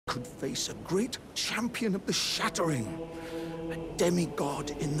could face a great champion of the shattering, a demigod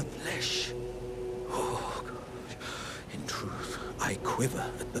in the flesh. Oh, God. In truth, I quiver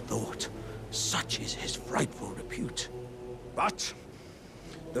at the thought. Such is his frightful repute. But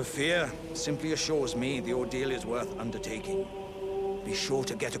the fear simply assures me the ordeal is worth undertaking. Be sure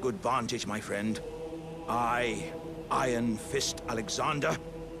to get a good vantage, my friend. I, Iron Fist Alexander,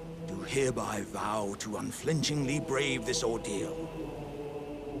 do hereby vow to unflinchingly brave this ordeal.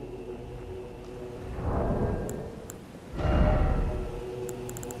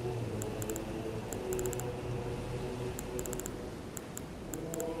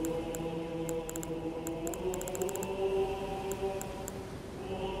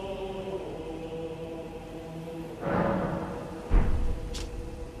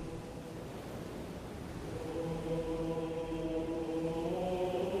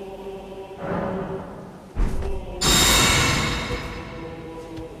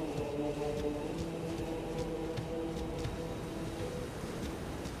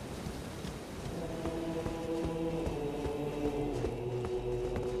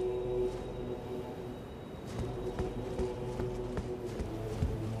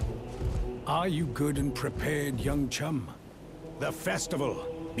 Are you good and prepared, young chum? The festival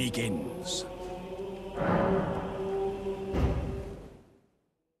begins.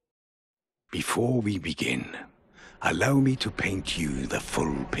 Before we begin, allow me to paint you the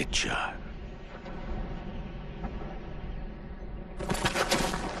full picture.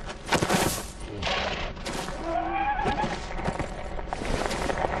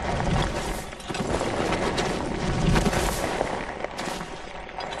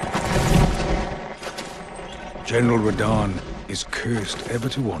 General Radahn is cursed ever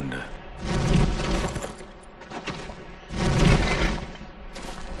to wander.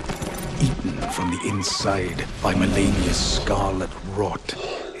 Eaten from the inside by Melania's scarlet rot,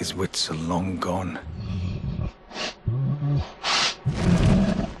 his wits are long gone.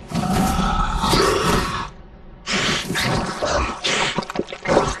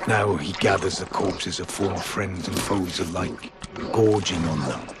 Now he gathers the corpses of former friends and foes alike, gorging on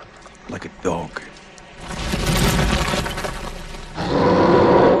them like a dog.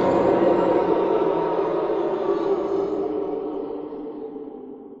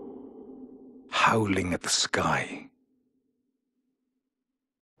 Howling at the sky.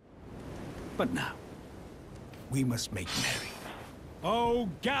 But now, we must make merry. O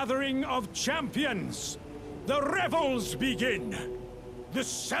gathering of champions! The revels begin! The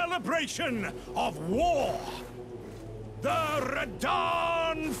celebration of war! The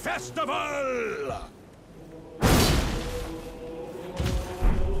Radahn Festival!